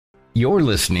You're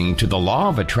listening to the Law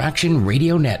of Attraction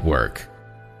Radio Network.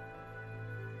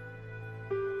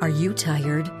 Are you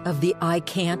tired of the I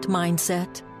can't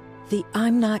mindset? The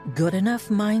I'm not good enough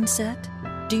mindset?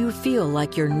 Do you feel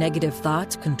like your negative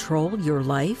thoughts control your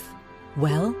life?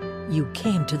 Well, you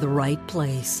came to the right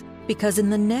place. Because in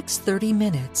the next 30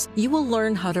 minutes, you will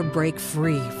learn how to break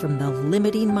free from the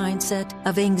limiting mindset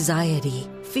of anxiety,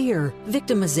 fear,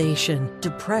 victimization,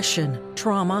 depression,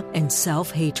 trauma, and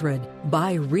self-hatred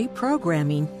by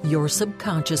reprogramming your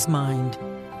subconscious mind.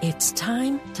 It's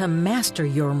time to master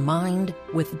your mind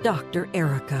with Dr.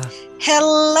 Erica.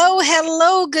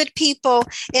 Hello, good people,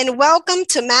 and welcome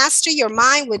to Master Your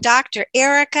Mind with Dr.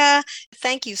 Erica.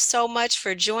 Thank you so much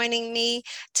for joining me.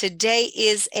 Today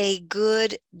is a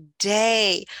good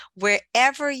day.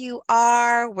 Wherever you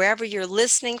are, wherever you're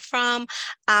listening from,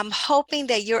 I'm hoping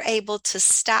that you're able to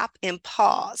stop and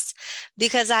pause,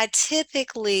 because I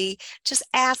typically just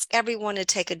ask everyone to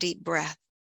take a deep breath.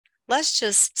 Let's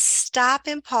just stop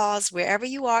and pause wherever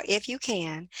you are, if you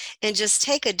can, and just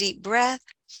take a deep breath,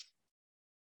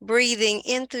 breathing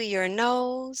in through your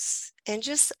nose, and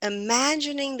just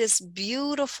imagining this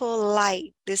beautiful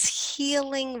light, this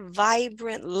healing,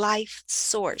 vibrant life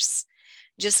source,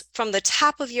 just from the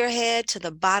top of your head to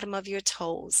the bottom of your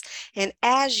toes. And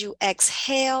as you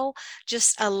exhale,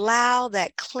 just allow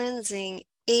that cleansing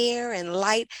air and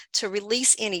light to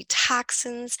release any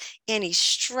toxins, any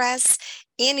stress,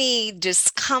 any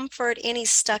discomfort, any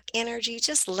stuck energy.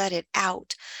 Just let it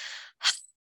out.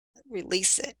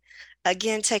 Release it.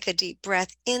 Again, take a deep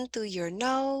breath in through your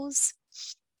nose.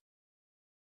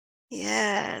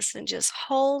 Yes, and just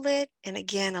hold it. And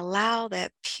again, allow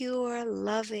that pure,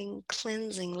 loving,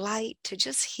 cleansing light to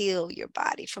just heal your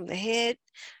body from the head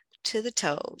to the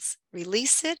toes.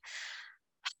 Release it.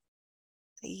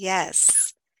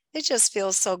 Yes. It just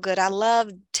feels so good. I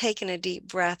love taking a deep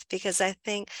breath because I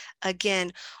think,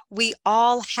 again, we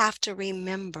all have to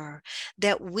remember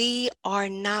that we are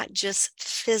not just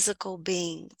physical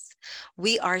beings.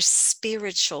 We are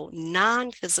spiritual,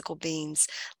 non-physical beings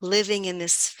living in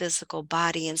this physical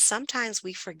body. And sometimes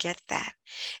we forget that.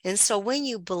 And so when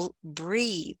you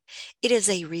breathe, it is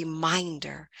a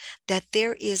reminder that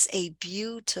there is a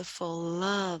beautiful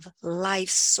love, life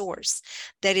source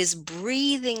that is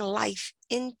breathing life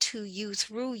into you,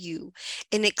 through you,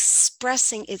 and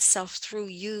expressing itself through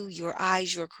you, your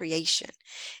eyes, your creation.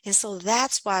 And so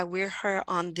that's why we're here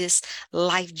on this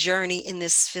life journey in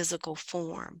this physical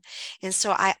form. And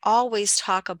so I always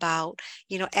talk about,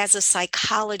 as a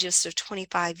psychologist of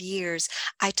 25 years,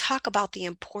 I talk about the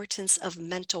importance of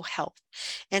mental health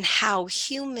and how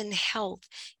human health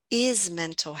is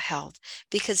mental health.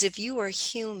 Because if you are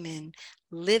human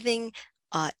living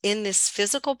in this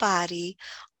physical body,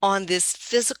 on this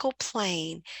physical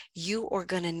plane, you are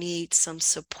going to need some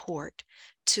support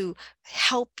to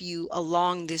help you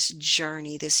along this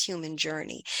journey, this human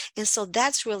journey. And so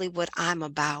that's really what I'm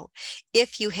about.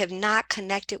 If you have not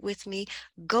connected with me,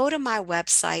 go to my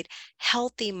website,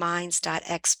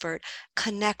 healthyminds.expert,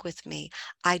 connect with me.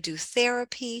 I do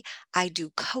therapy, I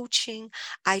do coaching,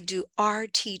 I do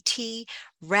RTT,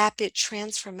 rapid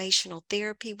transformational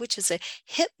therapy, which is a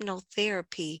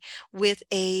hypnotherapy with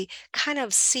a kind of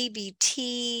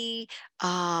CBT,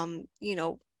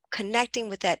 connecting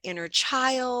with that inner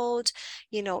child,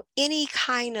 any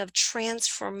kind of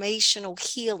transformational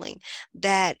healing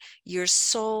that your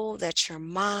soul, that your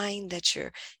mind, that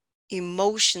your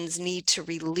emotions need to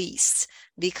release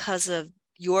because of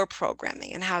your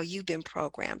programming and how you've been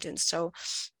programmed. And so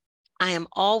I am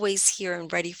always here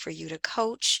and ready for you to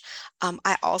coach.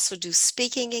 I also do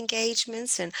speaking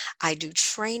engagements and I do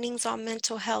trainings on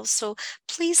mental health. So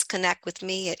please connect with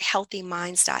me at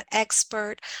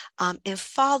healthyminds.expert and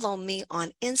follow me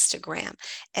on Instagram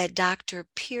at Dr.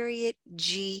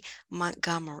 G.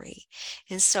 Montgomery.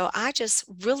 And so I just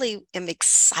really am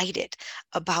excited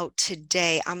about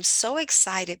today. I'm so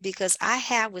excited because I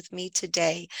have with me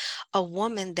today a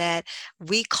woman that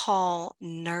we call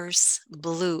Nurse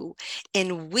Blue.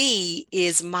 And we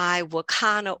is my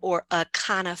Wakana or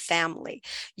Akana family.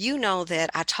 You know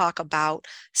that I talk about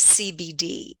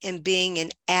CBD and being an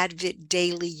avid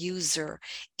daily user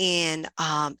and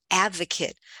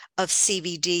advocate of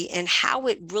CBD and how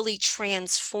it really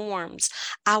transforms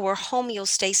our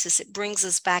homeostasis. It brings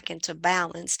us back into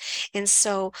balance. And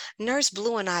so Nurse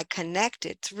Blue and I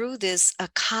connected through this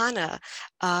Akana.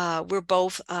 We're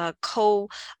both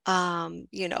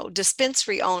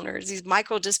dispensary owners, these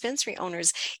micro dispensary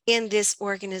owners in this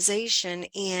organization.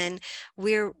 And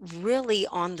we're really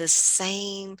on the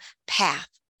same path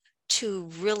to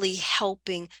really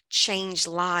helping change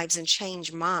lives and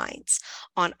change minds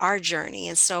on our journey.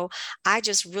 And so I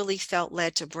just really felt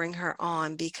led to bring her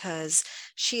on because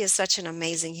she is such an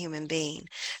amazing human being.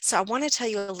 So I want to tell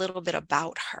you a little bit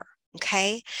about her.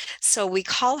 Okay, so we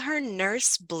call her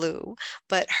Nurse Blue,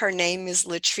 but her name is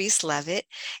Latrice Levitt,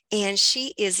 and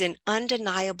she is an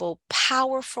undeniable,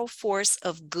 powerful force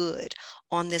of good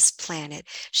on this planet.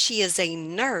 She is a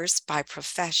nurse by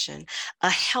profession, a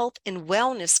health and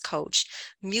wellness coach,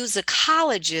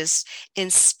 musicologist,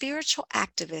 and spiritual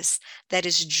activist that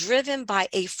is driven by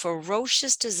a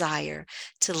ferocious desire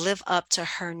to live up to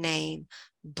her name,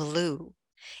 Blue.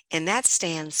 And that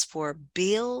stands for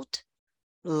build,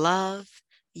 love,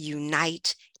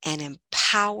 unite, and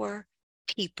empower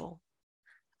people.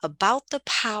 About the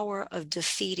power of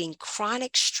defeating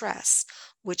chronic stress,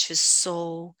 which is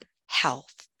soul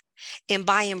health. And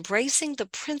by embracing the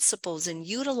principles and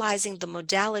utilizing the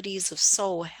modalities of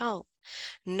soul health,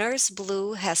 Nurse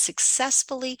Blue has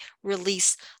successfully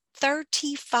released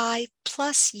 35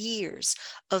 plus years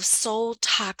of soul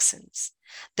toxins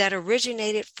that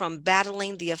originated from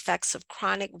battling the effects of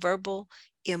chronic verbal,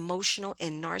 emotional,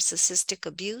 and narcissistic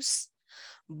abuse,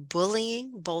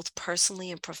 bullying, both personally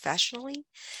and professionally,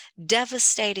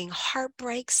 devastating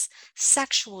heartbreaks,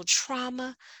 sexual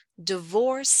trauma,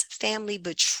 divorce, family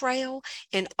betrayal,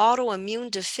 and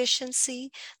autoimmune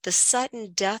deficiency, the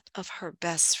sudden death of her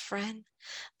best friend,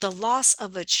 the loss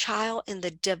of a child, and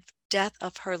the death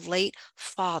of her late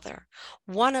father,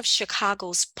 one of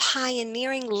Chicago's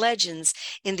pioneering legends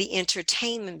in the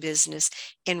entertainment business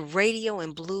and radio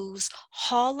and blues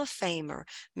Hall of Famer,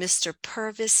 Mr.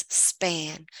 Purvis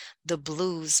Spann, the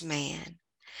blues man.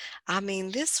 I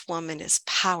mean, this woman is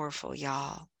powerful,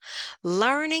 y'all.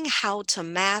 Learning how to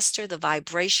master the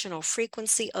vibrational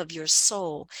frequency of your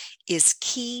soul is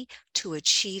key to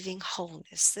achieving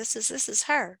wholeness. This is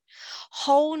her.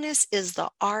 Wholeness is the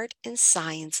art and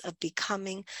science of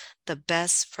becoming the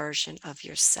best version of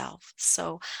yourself.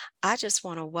 So I just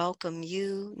want to welcome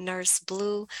you, Nurse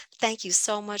Blue. Thank you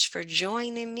so much for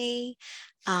joining me.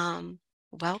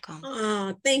 Welcome.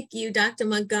 Oh, thank you, Dr.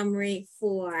 Montgomery,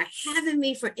 for having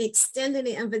me, for extending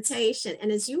the invitation.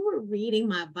 And as you were reading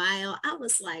my bio, I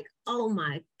was like, oh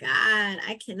my God,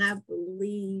 I cannot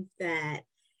believe that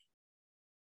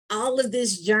all of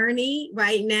this journey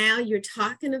right now, you're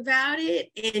talking about it,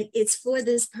 and it's for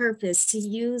this purpose, to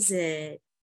use it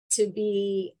to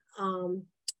be,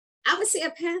 I would say,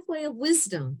 a pathway of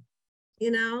wisdom,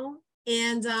 you know?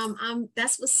 And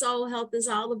that's what soul health is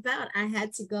all about. I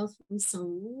had to go through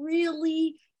some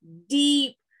really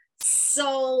deep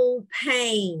soul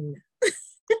pain.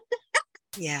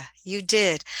 Yeah, you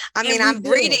did. I mean, I'm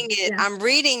reading it. Yeah. I'm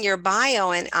reading your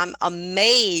bio and I'm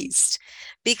amazed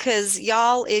because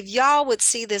y'all, if y'all would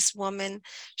see this woman,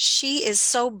 she is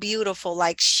so beautiful.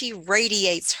 Like, she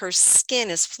radiates, her skin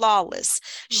is flawless.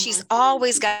 She's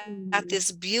always got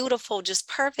this beautiful, just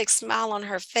perfect smile on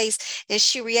her face. And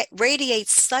she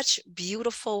radiates such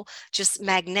beautiful, just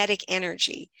magnetic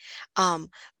energy.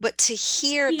 But to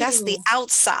hear, that's the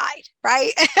outside,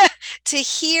 right? To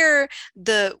hear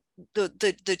the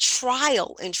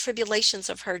trial and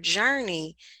tribulations of her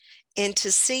journey, and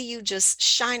to see you just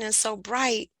shining so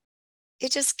bright, it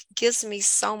just gives me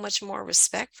so much more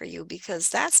respect for you, because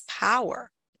that's power.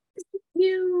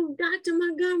 You, Dr.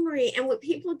 Montgomery. And what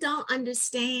people don't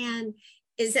understand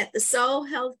is that the soul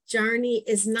health journey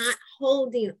is not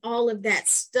holding all of that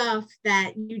stuff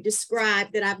that you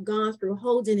described that I've gone through,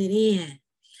 holding it in.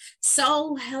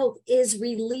 Soul health is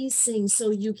releasing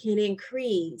so you can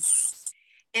increase.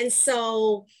 And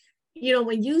so, you know,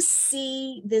 when you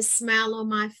see this smile on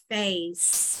my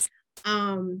face,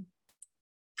 I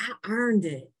earned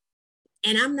it.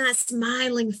 And I'm not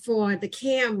smiling for the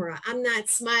camera. I'm not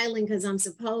smiling because I'm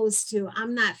supposed to.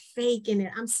 I'm not faking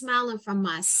it. I'm smiling from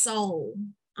my soul.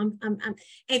 And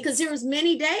because there was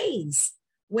many days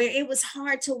where it was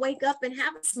hard to wake up and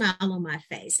have a smile on my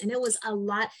face. And it was a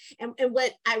lot. And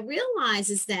what I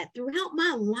realized is that throughout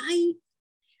my life,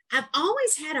 I've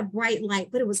always had a bright light,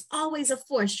 but it was always a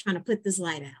force trying to put this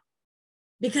light out.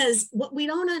 Because what we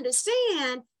don't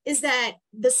understand is that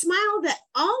the smile that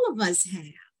all of us have,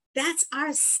 that's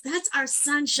our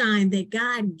sunshine that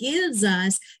God gives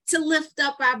us to lift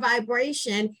up our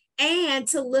vibration and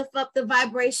to lift up the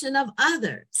vibration of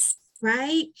others,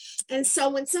 right? And so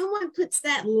when someone puts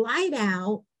that light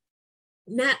out,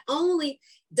 not only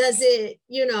does it,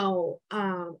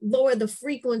 lower the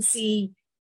frequency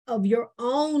of your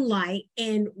own light,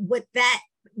 and what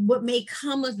may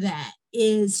come of that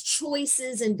is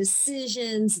choices and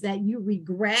decisions that you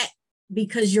regret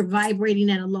because you're vibrating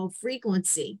at a low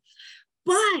frequency.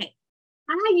 But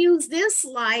I use this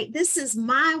light. This is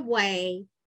my way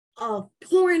of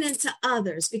pouring into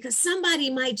others, because somebody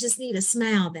might just need a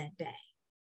smile that day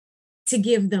to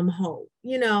give them hope.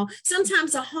 You know,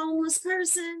 sometimes a homeless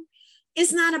person,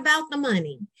 it's not about the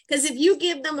money. Because if you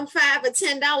give them a $5 or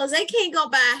 $10, they can't go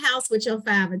buy a house with your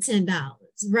 $5 or $10,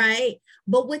 right?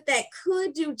 But what that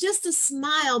could do, just a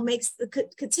smile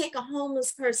could take a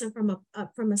homeless person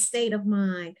from a state of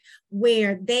mind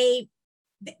where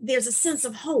there's a sense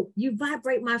of hope. You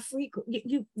vibrate my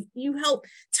frequency. You help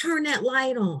turn that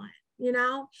light on, you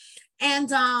know? And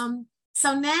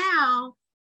so now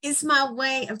it's my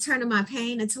way of turning my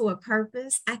pain into a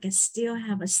purpose. I can still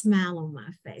have a smile on my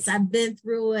face. I've been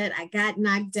through it. I got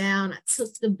knocked down. I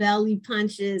took the belly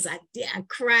punches. I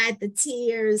cried the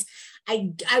tears. I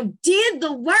did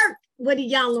the work, what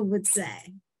Iyanla would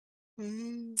say.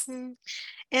 Mm-hmm.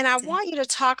 And I want you to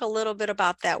talk a little bit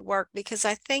about that work, because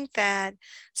I think that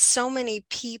so many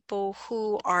people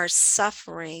who are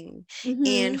suffering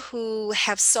and who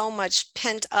have so much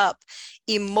pent up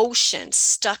emotion,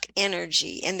 stuck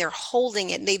energy, and they're holding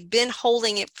it, and they've been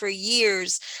holding it for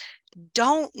years,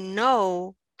 don't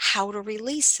know how to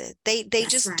release it. They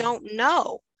just don't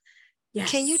know. Yes.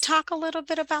 Can you talk a little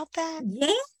bit about that?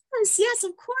 Yes,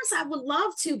 of course, I would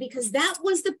love to, because that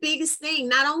was the biggest thing.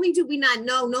 Not only do we not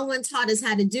know, no one taught us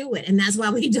how to do it. And that's why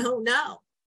we don't know,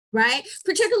 right?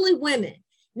 Particularly women.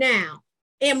 Now,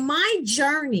 in my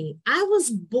journey, I was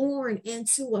born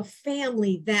into a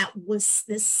family that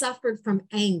suffered from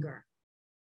anger,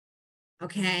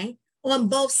 okay, on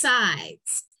both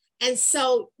sides. And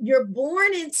so you're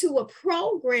born into a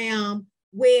program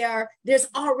where there's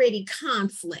already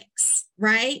conflicts,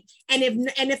 right? And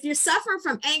if you're suffering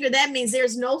from anger, that means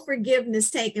there's no forgiveness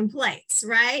taking place,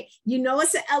 right? You know,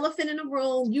 it's an elephant in the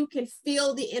room. You can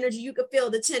feel the energy. You can feel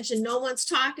the tension. No one's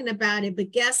talking about it.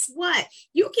 But guess what?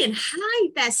 You can hide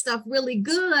that stuff really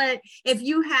good if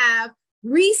you have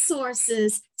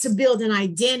resources to build an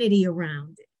identity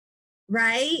around it,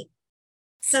 right?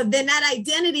 So then that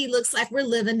identity looks like we're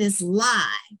living this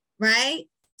lie, right?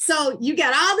 So you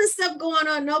got all this stuff going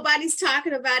on. Nobody's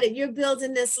talking about it. You're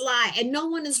building this lie and no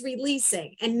one is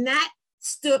releasing. And that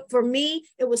stood for me.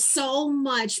 It was so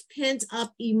much pent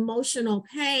up emotional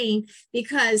pain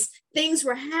because things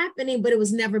were happening, but it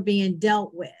was never being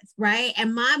dealt with. Right.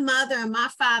 And my mother and my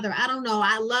father, I don't know.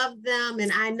 I love them.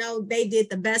 And I know they did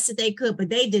the best that they could, but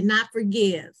they did not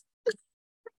forgive.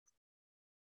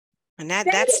 And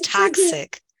that's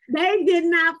toxic. They did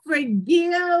not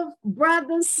forgive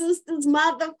brothers, sisters,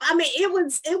 mother. I mean, it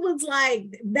was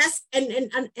like that's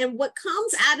and what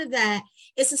comes out of that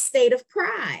is a state of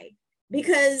pride,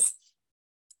 because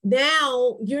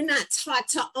now you're not taught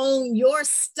to own your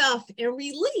stuff and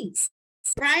release,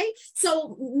 right?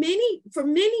 So for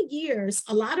many years,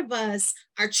 a lot of us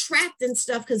are trapped in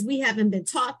stuff because we haven't been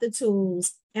taught the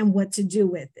tools and what to do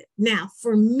with it. Now,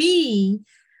 for me,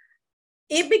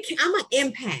 I'm an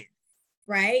empath.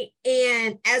 Right.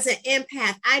 And as an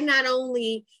empath, I not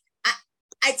only,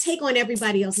 I take on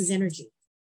everybody else's energy.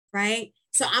 Right.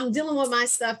 So I'm dealing with my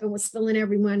stuff and what's feeling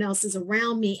everyone else's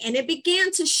around me. And it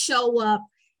began to show up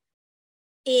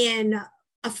in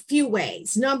a few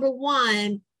ways. Number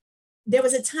one, there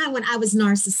was a time when I was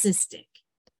narcissistic.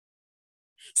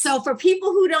 So for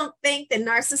people who don't think that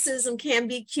narcissism can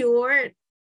be cured,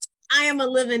 I am a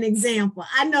living example.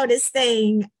 I know this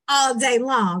thing all day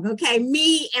long, okay?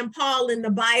 Me and Paul in the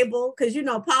Bible, because, you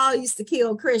know, Paul used to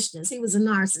kill Christians. He was a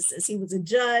narcissist. He was a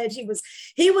judge.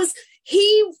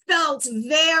 He felt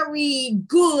very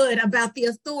good about the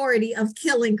authority of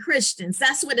killing Christians.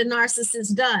 That's what a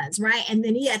narcissist does, right? And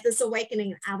then he had this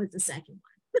awakening, and I was the second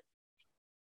one.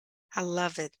 I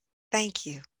love it. Thank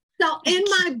you. So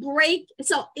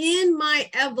in my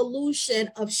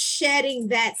evolution of shedding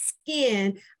that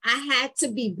skin, I had to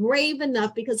be brave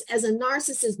enough, because as a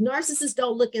narcissists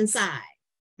don't look inside.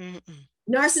 Mm-mm.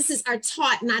 Narcissists are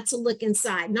taught not to look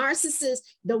inside. Narcissists,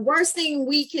 the worst thing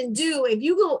we can do, if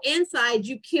you go inside,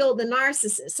 you kill the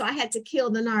narcissist. So I had to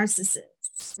kill the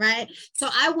narcissist, right? So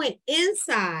I went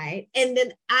inside, and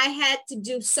then I had to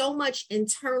do so much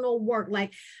internal work.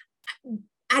 Like,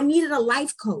 I needed a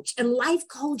life coach, and life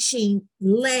coaching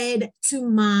led to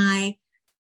my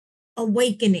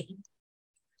awakening.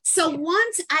 So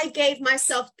once I gave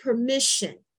myself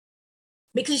permission,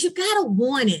 because you got to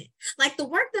want it, like the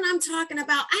work that I'm talking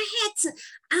about,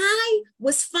 I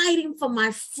was fighting for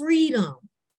my freedom.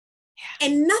 Yeah.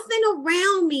 And nothing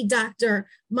around me, Dr.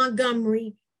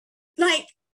 Montgomery, like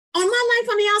On my life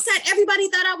on the outside, everybody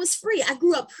thought I was free. I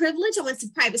grew up privileged. I went to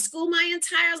private school my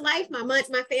entire life.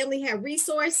 My family had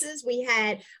resources. We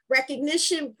had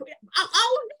recognition, all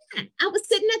of that. I was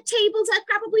sitting at tables I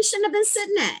probably shouldn't have been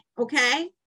sitting at, okay?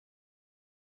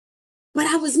 But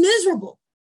I was miserable.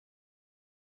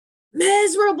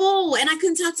 And I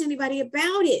couldn't talk to anybody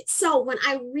about it. So when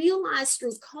I realized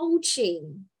through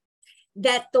coaching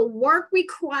that the work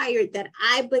required that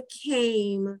I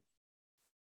became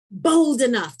bold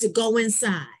enough to go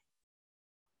inside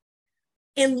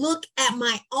and look at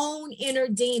my own inner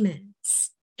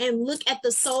demons and look at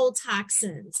the soul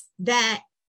toxins that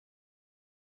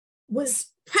was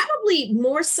probably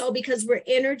more so because we're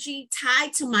energy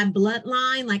tied to my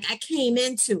bloodline. Like I came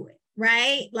into it,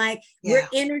 right? Like we're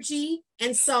energy.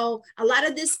 And so a lot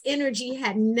of this energy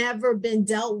had never been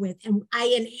dealt with. And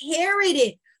I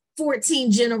inherited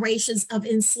 14 generations of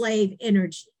enslaved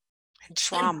energy.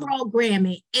 Trauma. And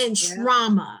programming and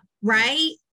trauma,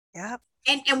 right? Yep.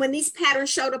 And when these patterns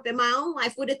showed up in my own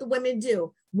life, what did the women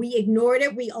do? We ignored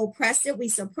it, we oppressed it, we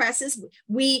suppressed it,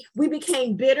 we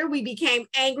became bitter, we became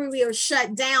angry, we were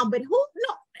shut down. But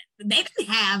they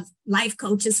didn't have life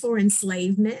coaches for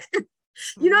enslavement.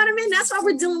 You know what I mean? That's why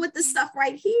we're dealing with this stuff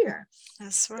right here.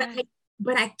 That's right.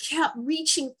 But I kept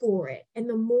reaching for it. And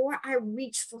the more I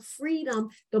reached for freedom,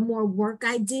 the more work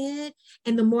I did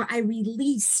and the more I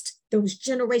released those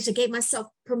generations, gave myself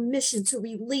permission to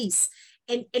release.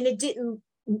 And it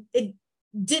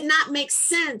did not make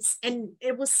sense. And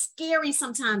it was scary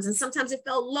sometimes. And sometimes it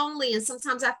felt lonely. And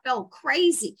sometimes I felt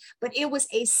crazy. But it was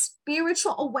a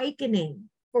spiritual awakening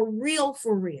for real,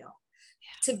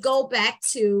 to go back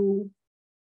to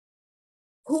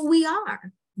who we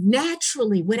are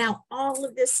naturally without all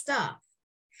of this stuff.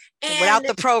 And without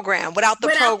the program, without the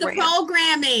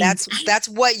programming. That's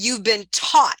what you've been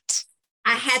taught.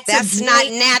 I had to. That's not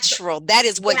natural. That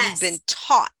is what you've been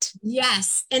taught.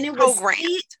 Yes. And it was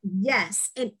programmed. Yes.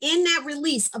 And in that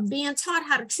release of being taught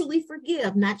how to truly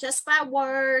forgive, not just by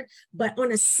word, but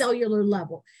on a cellular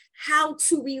level, how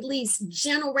to release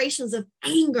generations of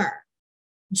anger,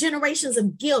 generations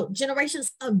of guilt,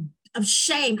 generations of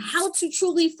shame, how to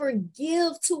truly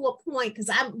forgive to a point, because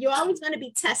you're always going to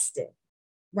be tested,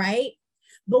 right?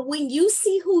 But when you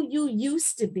see who you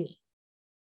used to be,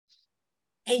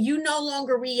 and you no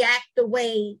longer react the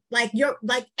way, like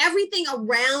everything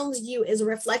around you is a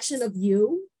reflection of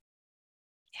you.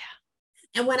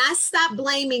 Yeah. And when I stopped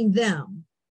blaming them,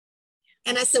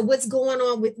 and I said, what's going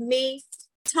on with me?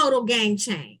 Total game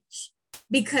change.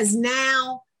 Because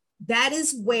now that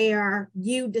is where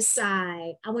you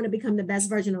decide, I want to become the best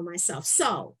version of myself.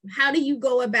 So how do you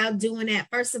go about doing that?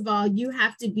 First of all, you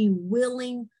have to be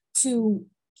willing to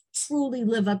truly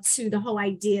live up to the whole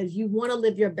idea. You want to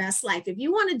live your best life. If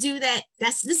you want to do that,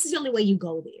 this is the only way you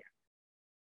go there.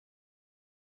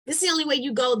 This is the only way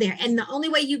you go there. And the only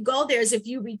way you go there is if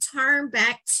you return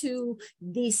back to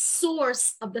the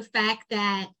source of the fact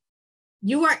that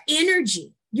you are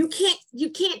energy. You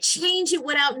can't change it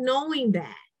without knowing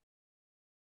that.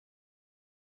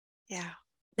 Yeah.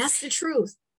 That's the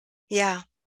truth. Yeah.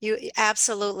 You're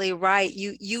absolutely right.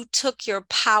 You took your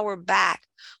power back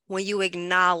when you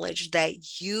acknowledged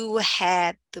that you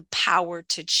had the power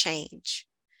to change,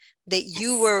 that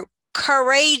you were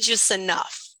courageous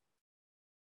enough.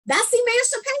 That's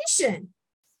emancipation.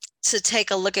 To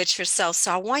take a look at yourself.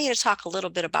 So I want you to talk a little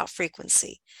bit about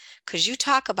frequency, because you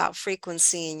talk about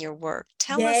frequency in your work.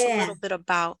 Tell us a little bit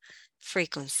about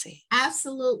frequency.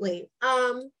 Absolutely.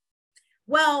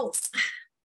 Well,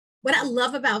 what I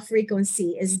love about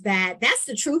frequency is that that's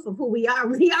the truth of who we are.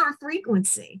 We are a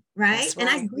frequency, right?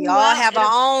 Right. And we all have our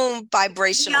own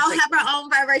vibrational frequency. We all have our own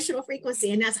vibrational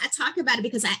frequency. And I talk about it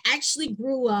because I actually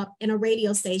grew up in a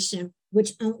radio station,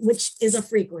 which is a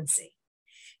frequency.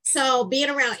 So being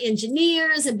around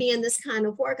engineers and being this kind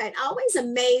of work, it always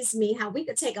amazed me how we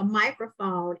could take a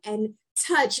microphone and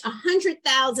touch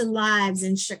 100,000 lives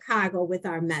in Chicago with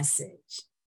our message.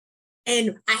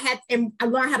 And I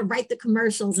learned how to write the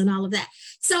commercials and all of that.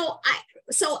 So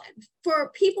for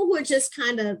people who are just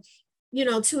kind of,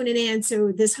 tuning in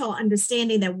to this whole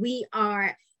understanding that we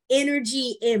are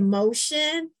energy in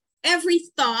motion, every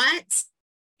thought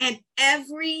and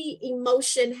every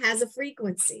emotion has a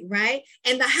frequency, right?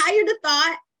 And the higher the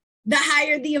thought, the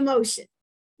higher the emotion,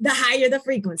 the higher the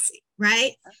frequency,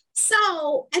 right?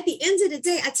 So at the end of the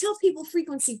day, I tell people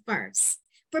frequency first.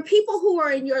 For people who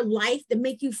are in your life that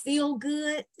make you feel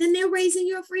good, then they're raising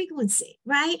your frequency,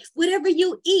 right? Whatever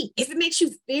you eat, if it makes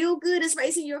you feel good, it's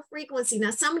raising your frequency.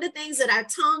 Now, some of the things that our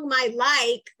tongue might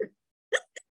like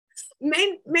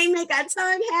may make our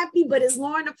tongue happy, but it's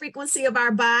lowering the frequency of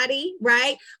our body,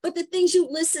 right? But the things you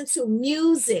listen to,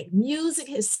 music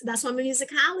is, that's why I'm a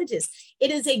musicologist.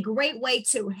 It is a great way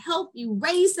to help you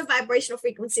raise the vibrational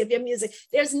frequency of your music.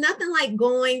 There's nothing like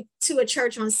going to a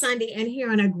church on Sunday and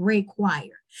hearing a great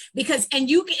choir, because, and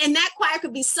that choir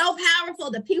could be so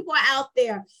powerful. The people are out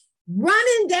there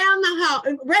running down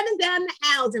the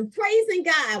aisles and praising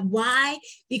God. Why?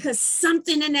 Because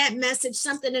something in that message,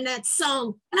 something in that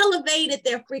song elevated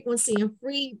their frequency and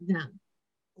freed them.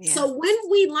 Yeah. So when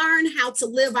we learn how to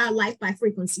live our life by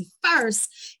frequency first,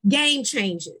 game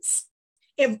changes.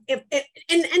 And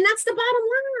that's the bottom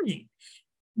line.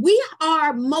 We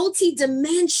are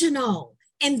multidimensional,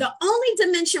 and the only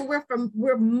dimension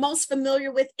we're most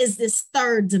familiar with is this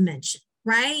third dimension,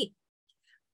 right?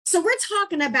 So we're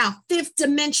talking about fifth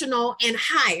dimensional and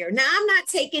higher. Now, I'm not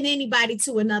taking anybody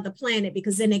to another planet,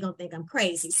 because then they're going to think I'm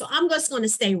crazy. So I'm just going to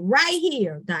stay right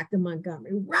here, Dr.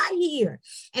 Montgomery, right here.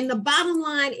 And the bottom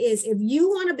line is, if you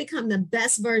want to become the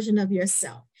best version of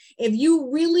yourself, if we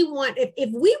really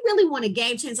want a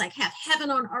game change, like have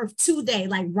heaven on earth today,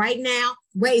 like right now,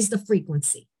 raise the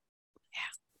frequency.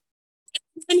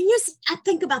 And I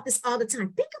think about this all the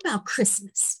time. Think about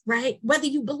Christmas, right? Whether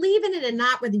you believe in it or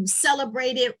not, whether you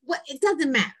celebrate it, it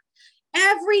doesn't matter.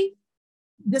 Every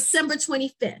December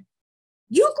 25th,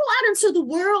 you go out into the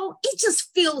world, it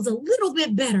just feels a little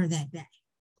bit better that day.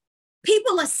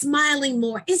 People are smiling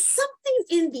more. It's something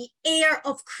in the air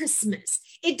of Christmas.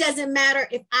 It doesn't matter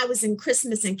if I was in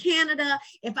Christmas in Canada,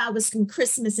 if I was in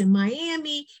Christmas in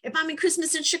Miami, if I'm in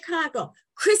Christmas in Chicago.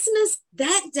 Christmas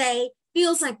that day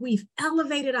feels like we've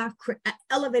elevated our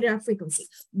frequency.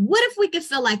 What if we could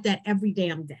feel like that every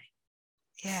damn day?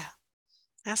 Yeah,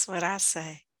 that's what I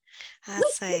say.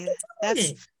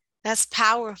 That's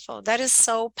powerful. That is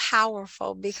so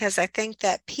powerful, because I think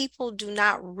that people do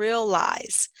not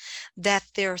realize that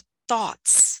their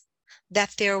thoughts,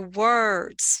 that their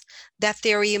words, that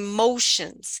their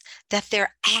emotions, that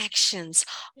their actions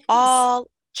all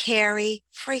carry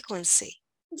frequency.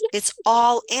 It's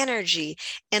all energy.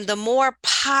 And the more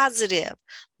positive,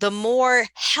 the more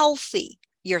healthy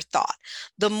your thought,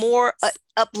 the more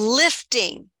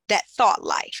uplifting that thought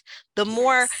life, the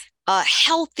more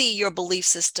healthy your belief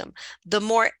system, the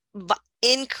more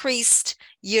increased,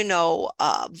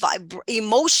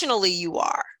 emotionally you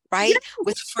are, right? Yes.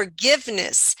 With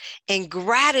forgiveness and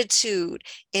gratitude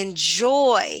and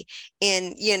joy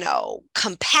and,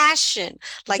 compassion.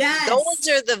 Like yes. Those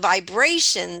are the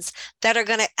vibrations that are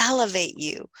going to elevate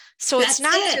you. So it's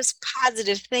not just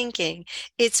positive thinking,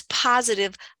 it's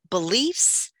positive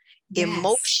beliefs, yes.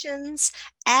 Emotions,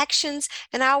 actions.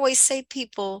 And I always say,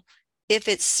 people, if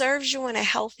it serves you in a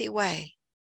healthy way,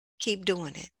 keep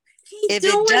doing it. If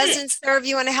it doesn't serve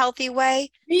you in a healthy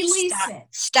way, release it.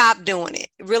 Stop doing it.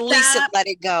 Release it. Let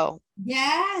it go.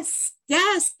 Yes.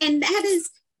 Yes. And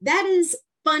that is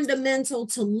fundamental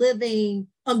to living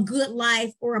a good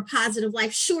life or a positive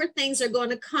life. Sure, things are going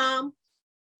to come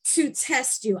to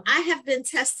test you. I have been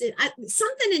tested.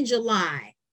 Something in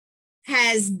July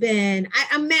has been,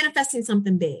 I'm manifesting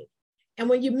something big. And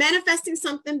when you're manifesting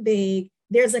something big,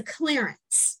 there's a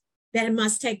clearance that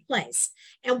must take place.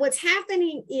 And what's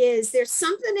happening is there's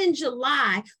something in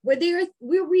July where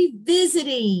we're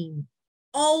revisiting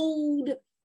old,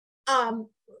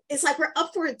 it's like we're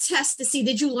up for a test to see,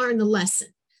 did you learn the lesson?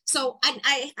 So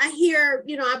I hear,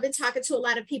 I've been talking to a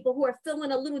lot of people who are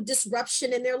feeling a little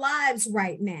disruption in their lives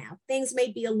right now. Things may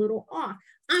be a little off.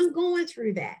 I'm going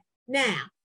through that. Now,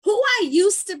 who I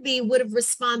used to be would have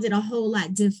responded a whole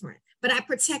lot different, but I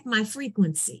protect my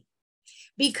frequency.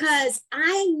 Because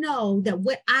I know that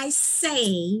what I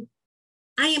say,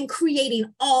 I am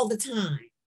creating all the time.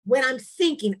 When I'm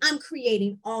thinking, I'm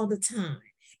creating all the time.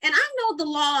 And I know the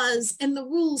laws and the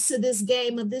rules to this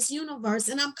game of this universe,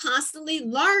 and I'm constantly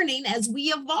learning as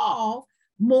we evolve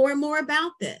more and more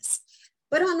about this.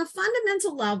 But on a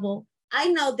fundamental level, I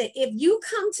know that if you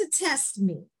come to test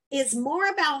me, it's more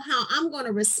about how I'm going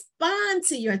to respond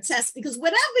to your test, because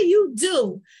whatever you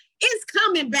do, it's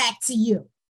coming back to you.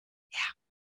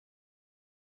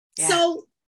 Yeah.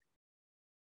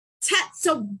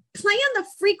 So playing the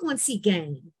frequency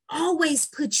game always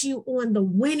puts you on the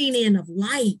winning end of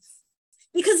life,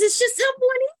 because it's just simple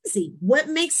and easy. What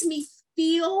makes me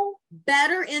feel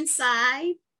better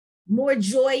inside, more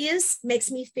joyous,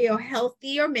 makes me feel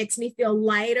healthier, makes me feel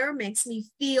lighter, makes me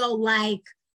feel like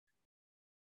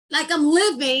I'm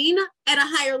living at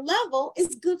a higher level,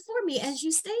 is good for me, as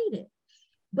you stated.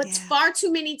 But far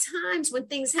too many times when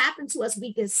things happen to us,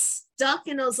 we get stuck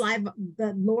in those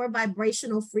the lower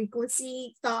vibrational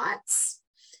frequency thoughts.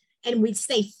 and we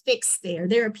stay fixed there.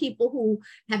 There are people who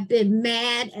have been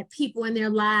mad at people in their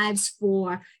lives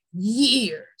for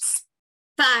years,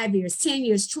 5 years, 10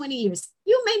 years, 20 years.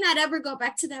 You may not ever go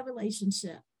back to that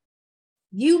relationship.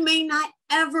 You may not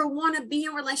ever want to be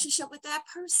in a relationship with that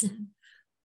person,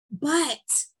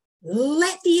 but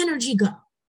let the energy go.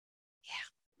 Yeah.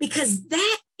 Because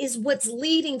that is what's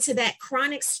leading to that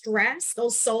chronic stress,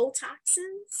 those soul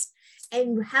toxins,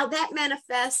 and how that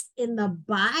manifests in the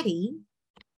body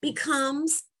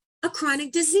becomes a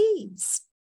chronic disease.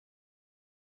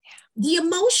 Yeah. The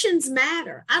emotions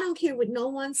matter. I don't care what no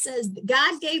one says.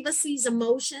 God gave us these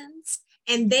emotions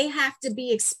and they have to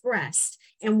be expressed.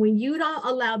 And when you don't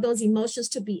allow those emotions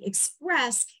to be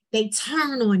expressed, they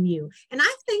turn on you. And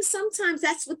I think sometimes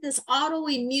that's what this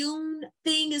autoimmune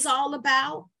thing is all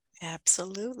about.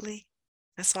 Absolutely.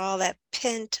 That's all that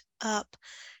pent up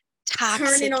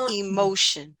toxic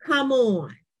emotion. Come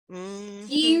on. Mm-hmm.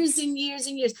 Years and years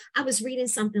and years. I was reading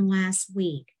something last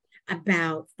week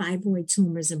about fibroid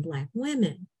tumors in Black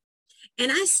women.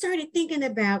 And I started thinking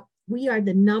about, we are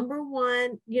the number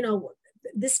one, we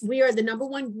are the number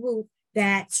one group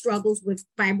that struggles with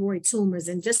fibroid tumors,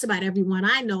 and just about everyone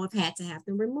I know have had to have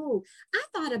them removed. I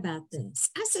thought about this.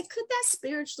 I said, could that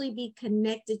spiritually be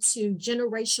connected to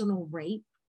generational rape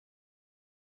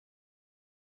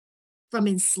from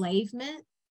enslavement?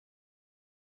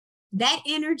 That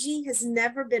energy has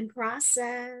never been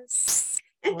processed.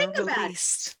 And think about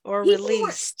it. Or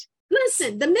released.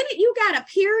 Listen, the minute you got a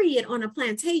period on a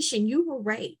plantation, you were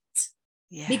raped.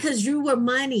 Yeah. Because you were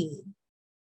money.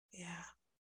 Yeah.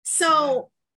 So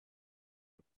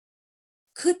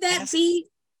could that be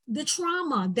the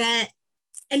trauma that,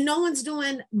 and no one's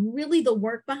doing really the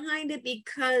work behind it,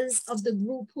 because of the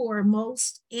group who are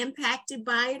most impacted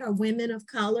by it are women of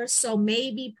color. So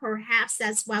maybe perhaps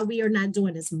that's why we are not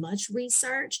doing as much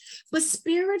research. But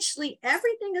spiritually,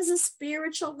 everything is a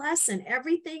spiritual lesson.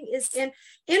 Everything is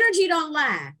energy don't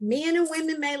lie. Men and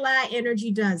women may lie,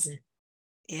 energy doesn't.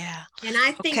 Yeah. And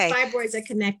I think fibroids are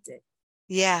connected.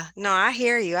 Yeah, no, I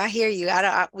hear you.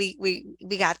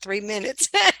 We got 3 minutes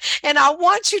and I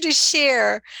want you to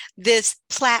share this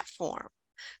platform,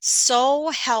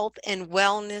 Soul Health and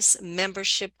Wellness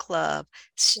Membership Club.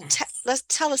 Yes. Let's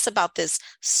tell us about this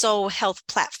Soul Health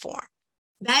platform.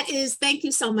 Thank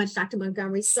you so much, Dr.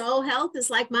 Montgomery. Soul Health is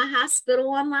like my hospital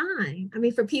online. I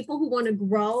mean, for people who want to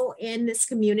grow in this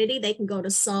community, they can go to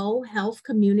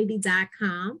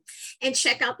soulhealthcommunity.com and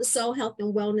check out the Soul Health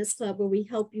and Wellness Club, where we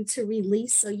help you to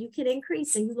release so you can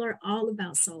increase and you learn all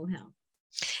about soul health.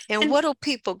 And what do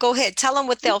people, go ahead, tell them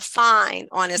what they'll find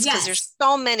on this, because there's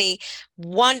so many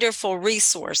wonderful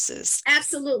resources.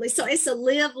 Absolutely. So it's a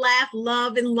live, laugh,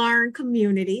 love, and learn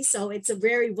community. So it's a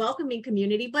very welcoming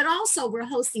community, but also we're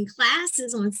hosting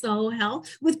classes on soul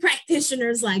health with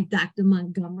practitioners like Dr.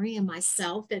 Montgomery and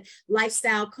myself and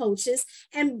lifestyle coaches.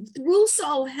 And through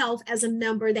Soul Health as a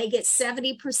member, they get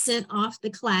 70% off the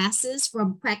classes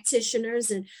from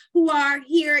practitioners and who are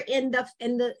here in the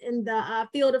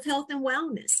field of health and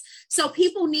wellness. So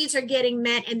people needs are getting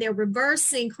met, and they're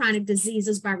reversing chronic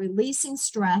diseases by releasing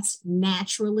stress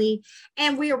naturally.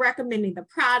 And we are recommending the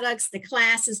products, the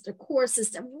classes, the courses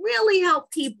that really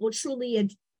help people truly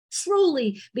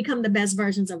become the best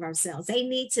versions of ourselves. They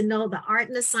need to know the art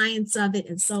and the science of it,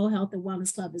 and Soul Health and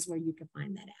Wellness Club is where you can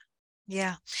find that out.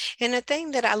 Yeah. And the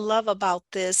thing that I love about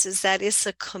this is that it's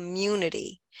a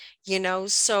community.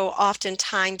 So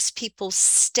oftentimes people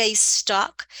stay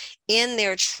stuck in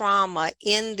their trauma,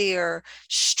 in their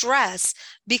stress,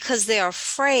 because they're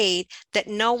afraid that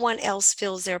no one else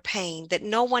feels their pain, that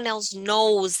no one else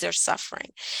knows they're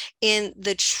suffering. And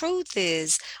the truth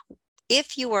is,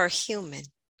 if you are human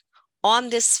on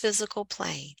this physical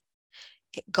plane,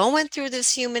 going through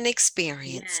this human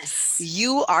experience,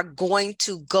 you are going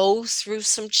to go through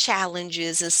some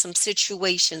challenges and some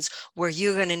situations where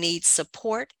you're going to need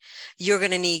support, you're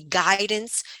going to need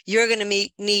guidance, you're going to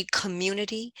need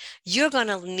community, you're going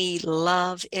to need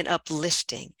love and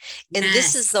uplifting. And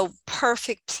this is the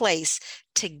perfect place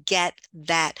to get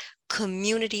that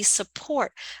community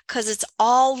support, because it's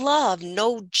all love,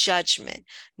 no judgment,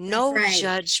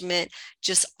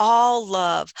 just all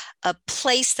love, a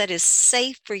place that is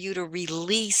safe for you to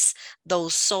release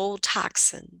those soul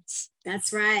toxins.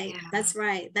 That's right. Yeah. That's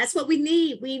right. That's what we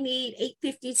need. We need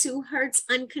 852 hertz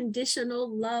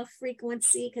unconditional love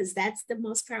frequency, because that's the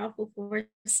most powerful force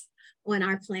on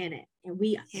our planet, and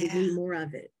we need more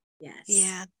of it. Yes.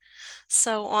 Yeah.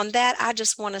 So on that, I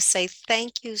just want to say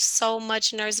thank you so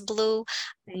much, Nurse Blue.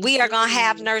 We are going to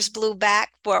have Nurse Blue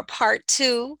back for a part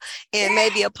 2 and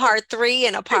maybe a part 3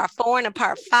 and a part 4 and a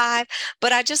part 5.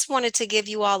 But I just wanted to give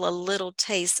you all a little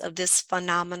taste of this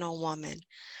phenomenal woman.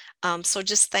 So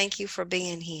just thank you for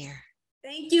being here.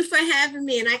 Thank you for having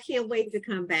me, and I can't wait to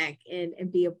come back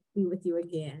and be with you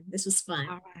again. This was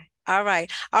fun. All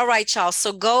right, y'all.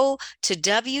 So go to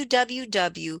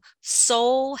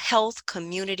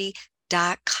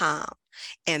www.soulhealthcommunity.com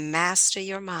and master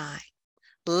your mind.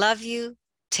 Love you.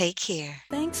 Take care.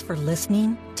 Thanks for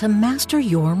listening to Master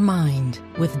Your Mind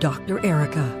with Dr.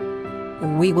 Erica.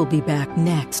 We will be back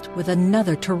next with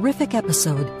another terrific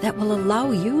episode that will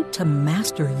allow you to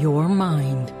master your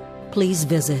mind. Please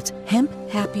visit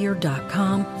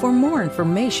hemphappier.com for more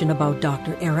information about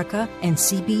Dr. Erica and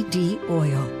CBD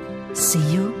oil.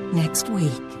 See you next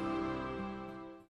week.